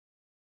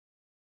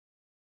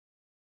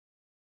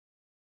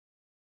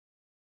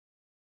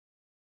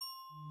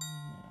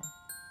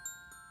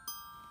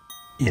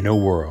In a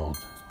world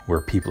where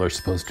people are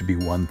supposed to be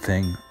one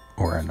thing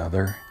or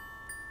another,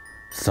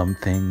 some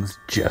things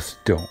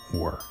just don't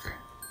work.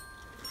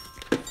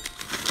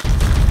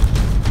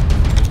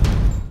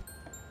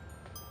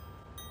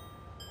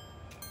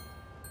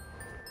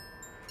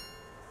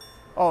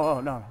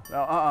 No,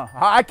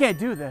 I can't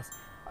do this.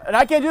 And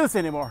I can't do this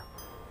anymore.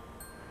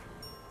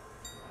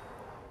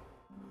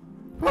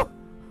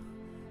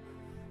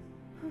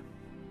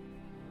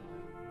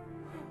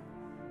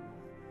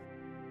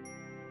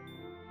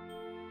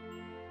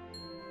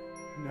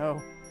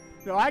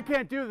 No, I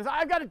can't do this.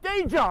 I've got a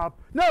day job.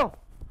 No.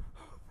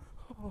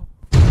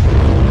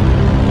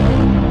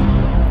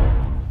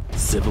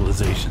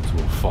 Civilizations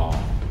will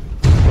fall.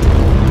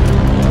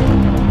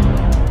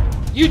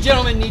 You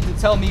gentlemen need to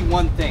tell me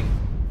one thing.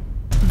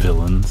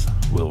 Villains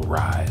will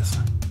rise.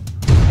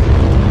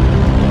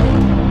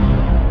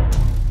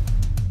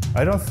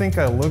 I don't think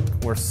I look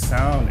or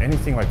sound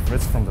anything like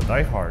Fritz from the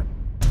Die Hard.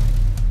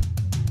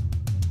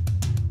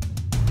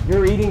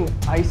 You're eating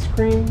ice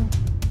cream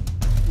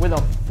with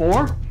a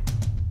fork?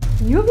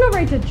 You have no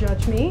right to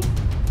judge me.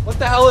 What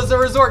the hell is a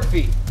resort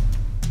fee?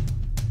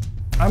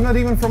 I'm not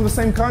even from the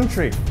same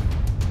country.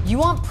 You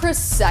want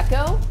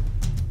Prosecco?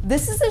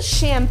 This is a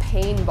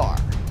champagne bar.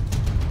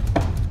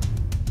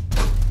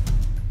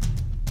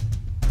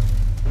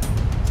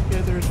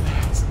 Together as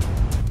best.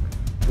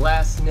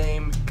 Last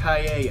name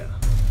Kayea.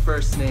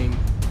 First name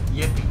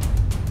Yippee.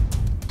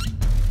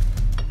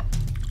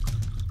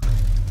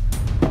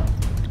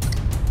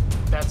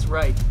 That's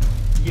right.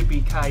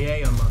 Yippee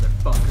Kayea,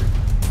 motherfucker.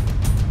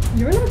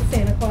 You're not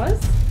Santa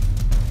Claus.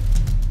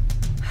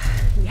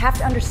 You have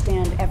to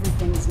understand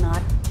everything's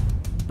not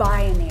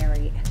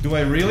binary. Do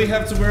I really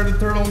have to wear the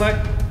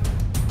turtleneck?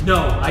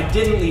 No, I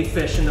didn't leave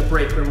fish in the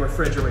break room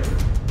refrigerator.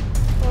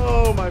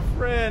 Oh, my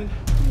friend.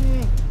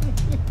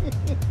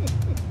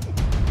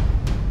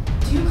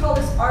 Do you call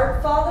this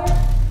art, Father?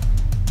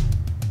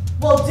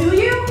 Well, do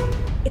you?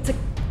 It's a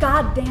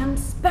goddamn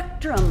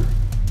spectrum.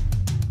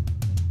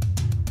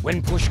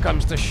 When push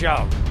comes to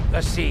shove,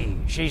 the sea,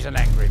 she's an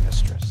angry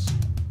mistress.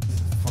 This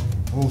is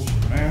fucking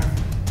bullshit, man.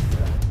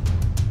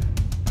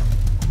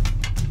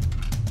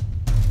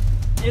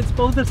 It's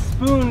both a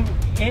spoon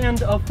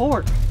and a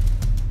fork.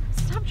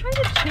 Stop trying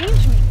to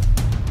change me.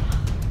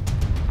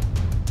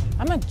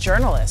 I'm a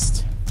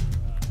journalist.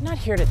 I'm not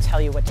here to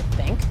tell you what to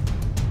think.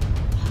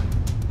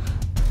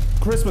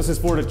 Christmas is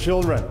for the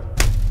children.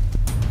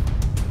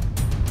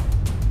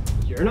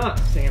 You're not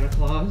Santa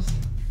Claus.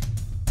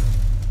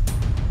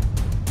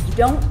 You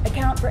don't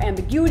account for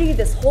ambiguity,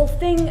 this whole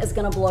thing is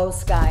gonna blow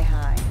sky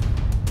high.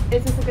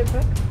 Is this a good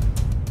book?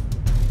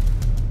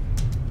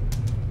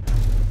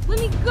 Let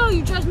me go,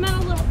 you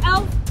judgmental little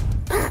elf!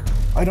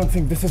 I don't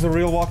think this is a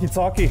real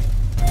walkie-talkie.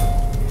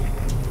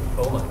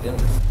 Oh my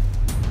goodness.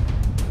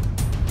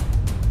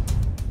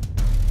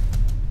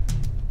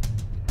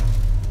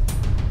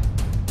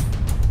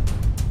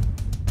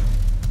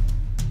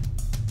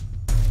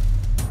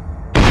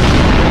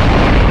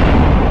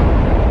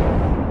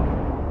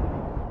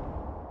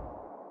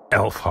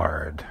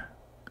 Elfhard.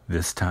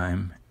 This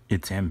time,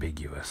 it's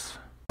ambiguous.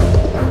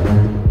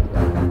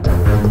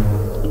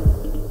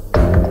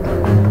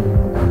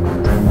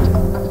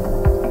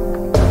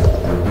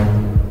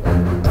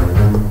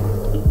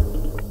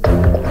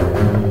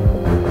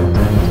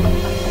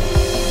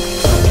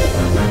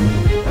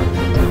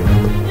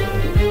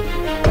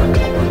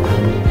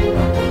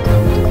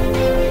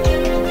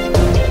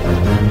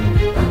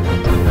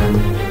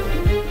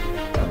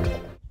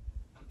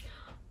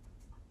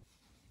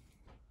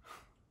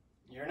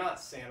 You're not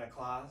Santa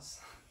Claus.